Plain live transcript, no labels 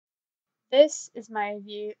This is my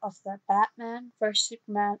review of the Batman vs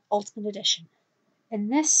Superman Ultimate Edition. In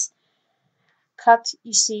this cut,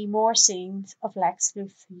 you see more scenes of Lex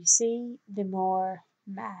Luthor. You see the more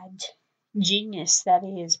mad genius that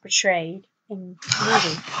he is portrayed in the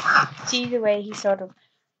movie. See the way he sort of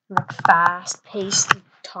fast paced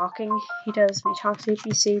talking he does when he talks to you.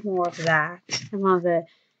 You see more of that. And one of the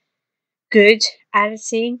good added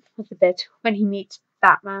scene was the bit when he meets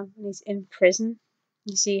Batman when he's in prison.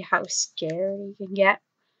 You see how scared he can get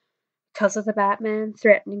because of the Batman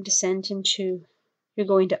threatening to send him to you're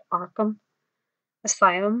going to Arkham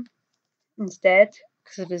Asylum instead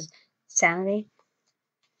because of his sanity.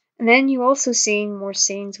 And then you also see more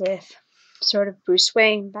scenes with sort of Bruce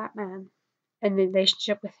Wayne, Batman, and the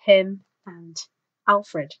relationship with him and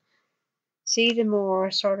Alfred. See the more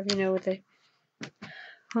sort of,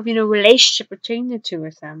 relationship between the two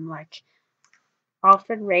of them. Like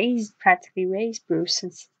Alfred practically raised Bruce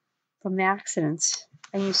since from the accidents.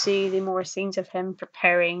 And you see the more scenes of him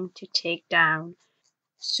preparing to take down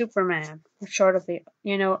Superman, or sort of it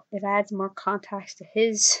adds more context to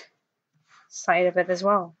his side of it as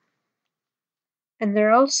well. And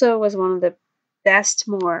there also was one of the best,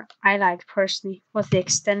 more I liked personally, was the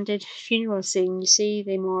extended funeral scene. You see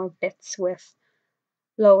the more bits with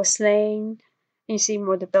Lois Lane, and you see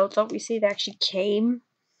more the build up. You see they actually came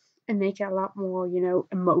and make it a lot more,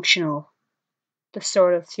 emotional, the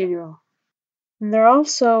sort of funeral. And there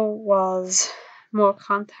also was more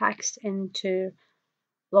context into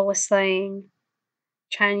Lois Lane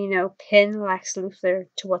trying, pin Lex Luthor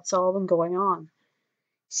to what's all been going on.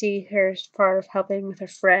 See her as part of helping with her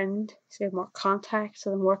friend, so have more contact,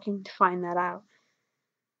 so them working to find that out.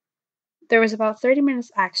 There was about 30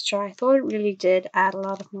 minutes extra. I thought it really did add a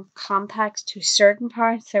lot of more context to certain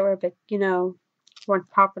parts that were a bit, weren't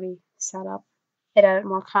properly set up. It added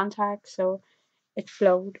more context, so it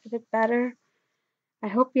flowed a bit better. I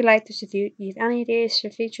hope you liked this review. If you have any ideas for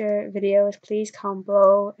future videos, please comment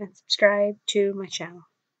below and subscribe to my channel.